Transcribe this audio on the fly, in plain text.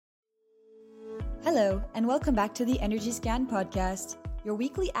Hello, and welcome back to the Energy Scan podcast, your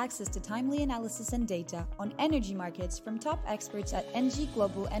weekly access to timely analysis and data on energy markets from top experts at NG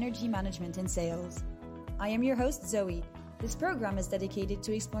Global Energy Management and Sales. I am your host, Zoe. This program is dedicated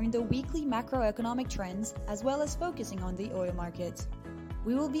to exploring the weekly macroeconomic trends as well as focusing on the oil market.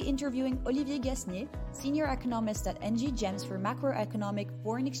 We will be interviewing Olivier Gasnier, Senior Economist at NG GEMS for macroeconomic,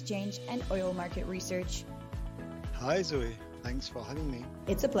 foreign exchange, and oil market research. Hi, Zoe. Thanks for having me.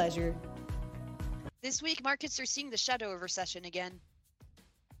 It's a pleasure. This week, markets are seeing the shadow of recession again.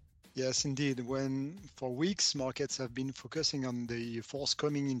 Yes, indeed. When for weeks markets have been focusing on the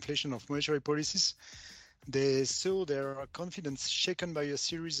forthcoming inflation of monetary policies, they saw their confidence shaken by a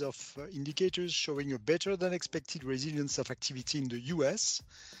series of indicators showing a better than expected resilience of activity in the US,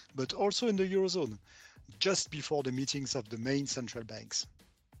 but also in the Eurozone, just before the meetings of the main central banks.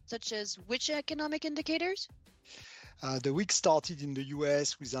 Such as which economic indicators? The week started in the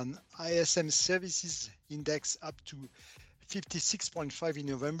US with an ISM Services Index up to 56.5 in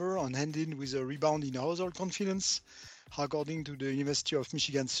November and ended with a rebound in household confidence, according to the University of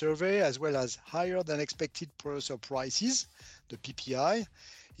Michigan survey, as well as higher than expected producer prices, the PPI.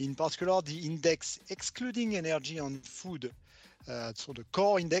 In particular, the index excluding energy and food, so the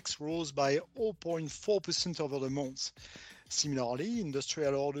core index rose by 0.4% over the month. Similarly,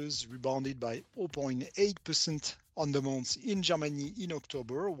 industrial orders rebounded by 0.8% on the month in Germany in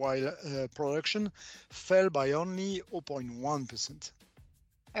October, while production fell by only 0.1%.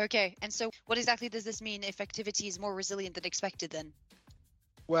 Okay, and so what exactly does this mean if activity is more resilient than expected then?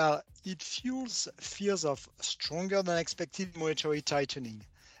 Well, it fuels fears of stronger than expected monetary tightening,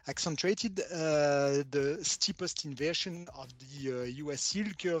 accentuated the steepest inversion of the US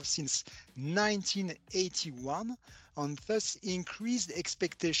yield curve since 1981, and thus increased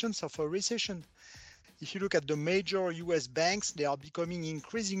expectations of a recession. If you look at the major US banks, they are becoming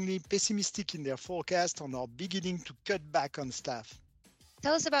increasingly pessimistic in their forecast and are beginning to cut back on staff.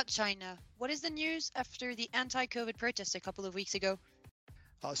 Tell us about China. What is the news after the anti-COVID protests a couple of weeks ago?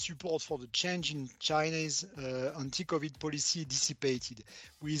 Support for the change in China's anti-COVID policy dissipated,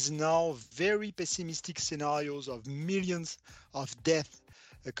 with now very pessimistic scenarios of millions of deaths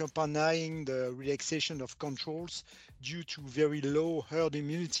accompanying the relaxation of controls due to very low herd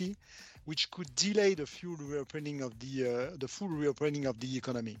immunity, which could delay the full reopening of the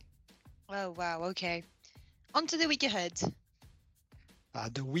economy. Oh, wow, okay. On to the week ahead.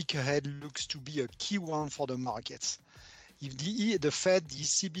 The week ahead looks to be a key one for the markets. If the Fed, the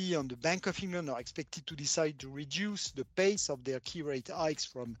ECB, and the Bank of England are expected to decide to reduce the pace of their key rate hikes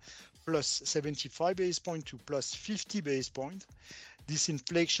from plus 75 basis points to plus 50 basis points, this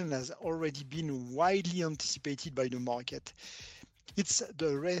inflation has already been widely anticipated by the market. It's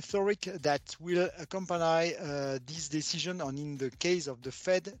the rhetoric that will accompany this decision, and in the case of the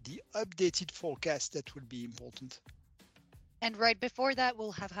Fed, the updated forecast that will be important. And right before that,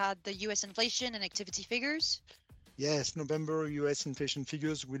 we'll have had the US inflation and activity figures. Yes, November US inflation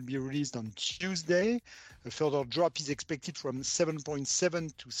figures will be released on Tuesday. A further drop is expected from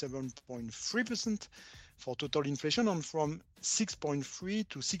 7.7 to 7.3% for total inflation and from 6.3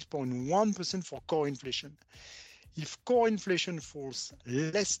 to 6.1% for core inflation. If core inflation falls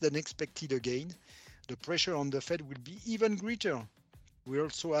less than expected again, the pressure on the Fed will be even greater. We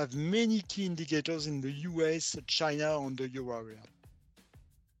also have many key indicators in the US, China, and the euro area.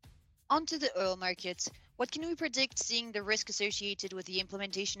 On to the oil market. What can we predict seeing the risk associated with the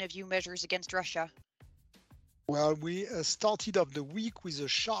implementation of new measures against Russia? Well, we started off the week with a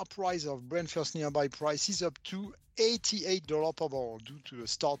sharp rise of Brent first nearby prices up to $88 per barrel due to the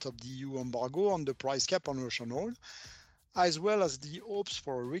start of the EU embargo on the price cap on Russian oil, as well as the hopes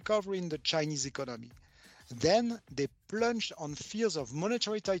for a recovery in the Chinese economy. Then they plunged on fears of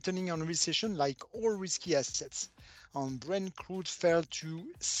monetary tightening and recession like all risky assets. And Brent crude fell to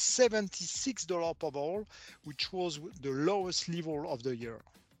 $76 per barrel, which was the lowest level of the year.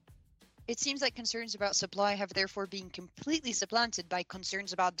 It seems like concerns about supply have therefore been completely supplanted by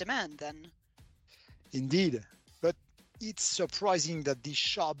concerns about demand then. Indeed, but it's surprising that this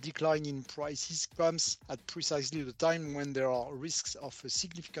sharp decline in prices comes at precisely the time when there are risks of a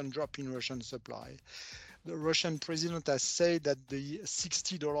significant drop in Russian supply. The Russian president has said that the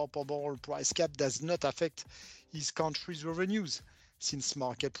 $60 per barrel price cap does not affect his country's revenues, since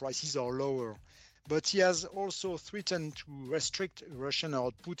market prices are lower. But he has also threatened to restrict Russian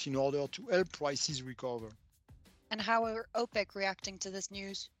output in order to help prices recover. And how are OPEC reacting to this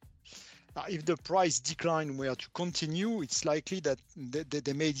news? If the price decline were to continue, it's likely that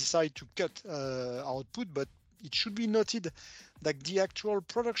they may decide to cut output, but it should be noted that the actual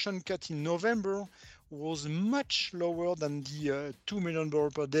production cut in November was much lower than the 2 million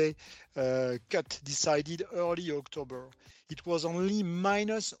barrels per day cut decided early October. It was only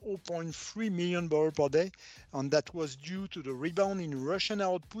minus 0.3 million barrels per day, and that was due to the rebound in Russian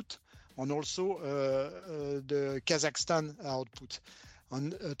output and also the Kazakhstan output.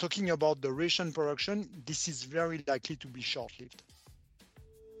 And talking about the Russian production, this is very likely to be short-lived.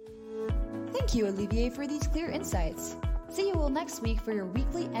 Thank you, Olivier, for these clear insights. See you all next week for your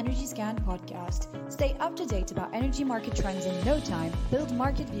weekly Energy Scan podcast. Stay up to date about energy market trends in no time, build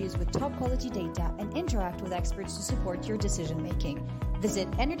market views with top quality data, and interact with experts to support your decision making. Visit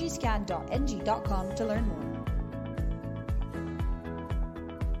energyscan.ng.com to learn more.